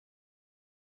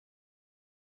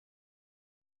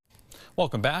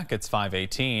Welcome back. It's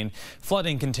 5:18.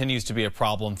 Flooding continues to be a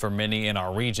problem for many in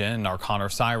our region. Our Connor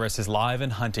Cyrus is live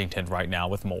in Huntington right now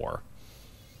with more.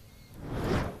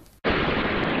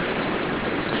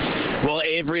 Well,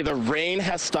 Avery, the rain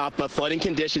has stopped, but flooding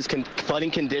conditions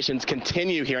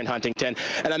continue here in Huntington.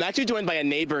 And I'm actually joined by a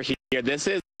neighbor here. This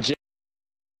is Jim.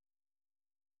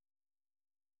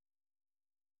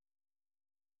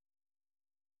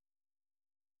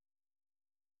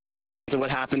 What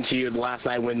happened to you last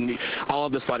night when all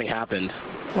of this flooding happened?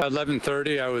 At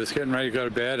 11:30, I was getting ready to go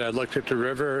to bed. I looked at the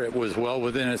river. It was well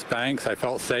within its banks. I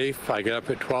felt safe. I got up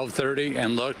at 12:30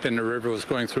 and looked, and the river was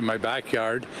going through my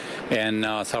backyard. And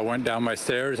so I went down my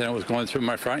stairs, and it was going through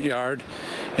my front yard,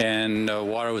 and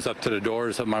water was up to the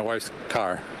doors of my wife's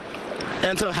car.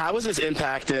 And so how has this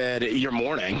impacted your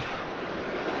morning?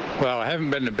 Well, I haven't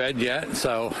been to bed yet,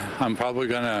 so I'm probably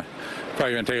gonna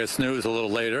take a snooze a little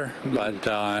later. But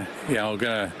you know,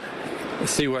 gonna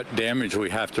see what damage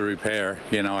we have to repair.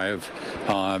 You know, I have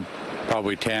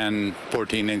probably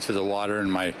 10-14 inches of water in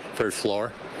my first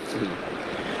floor.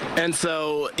 And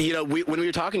so, you know, when we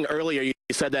were talking earlier, you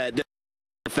said that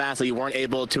fast that you weren't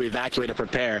able to evacuate or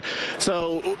prepare.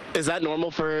 So, is that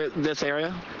normal for this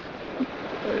area?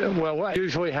 Well, what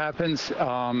usually happens,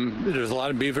 there's a lot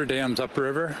of beaver dams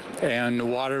upriver, and the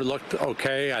water looked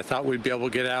okay. I thought we'd be able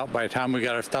to get out. By the time we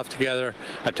got our stuff together,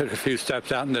 I took a few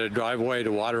steps out into the driveway.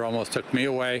 The water almost took me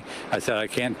away. I said, I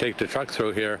can't take the truck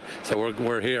through here, so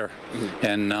we're here.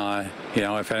 And, you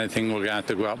know, if anything, we're going to have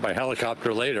to go out by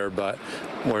helicopter later, but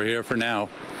we're here for now.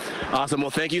 Awesome.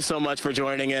 Well, thank you so much for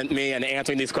joining me and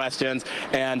answering these questions.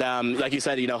 And like you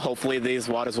said, you know, hopefully these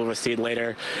waters will recede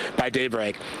later by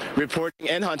daybreak. Reporting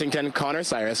in Huntington, Connor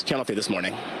Cyrus, Channel 3 this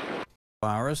morning.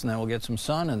 Hours, and then we'll get some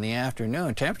sun in the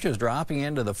afternoon. Temperatures dropping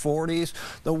into the 40s.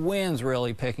 The winds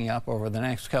really picking up over the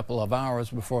next couple of hours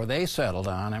before they settle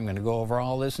down. I'm going to go over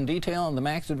all this in detail in the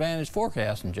Max Advantage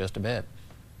forecast in just a bit.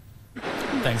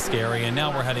 Thanks, Gary. And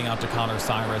now we're heading out to Connor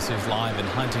Cyrus, who's live in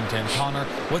Huntington. Connor,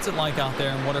 what's it like out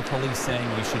there, and what are police saying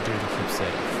we should do to keep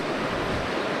safe?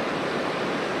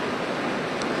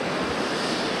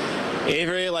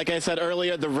 Avery, like I said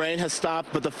earlier, the rain has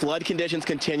stopped, but the flood conditions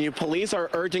continue. Police are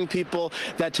urging people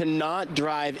that to not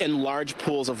drive in large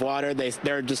pools of water.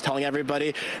 They're just telling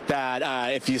everybody that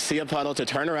if you see a puddle to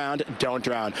turn around, don't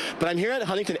drown. But I'm here at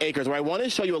Huntington Acres, where I want to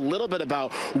show you a little bit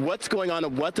about what's going on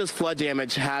and what this flood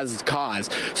damage has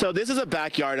caused. So this is a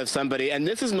backyard of somebody, and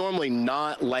this is normally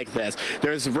not like this.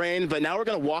 There's rain, but now we're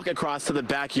going to walk across to the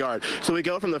backyard. So we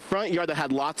go from the front yard that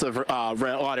had lots of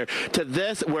water to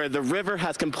this, where the river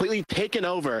has completely taken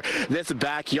over this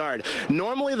backyard.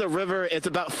 Normally the river is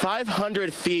about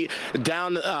 500 feet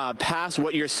down past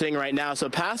what you're seeing right now. So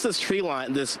past this tree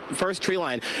line, this first tree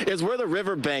line, is where the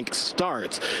riverbank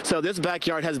starts. So this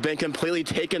backyard has been completely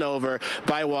taken over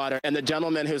by water, and the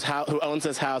gentleman who owns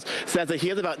this house says that he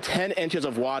has about 10 inches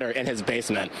of water in his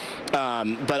basement.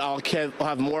 But I'll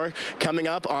have more coming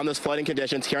up on this flooding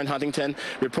conditions here in Huntington.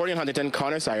 Reporting in Huntington,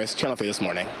 Connor Cyrus, Channel 3 this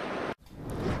morning.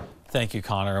 Thank you,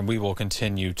 Connor, and we will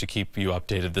continue to keep you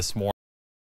updated this morning.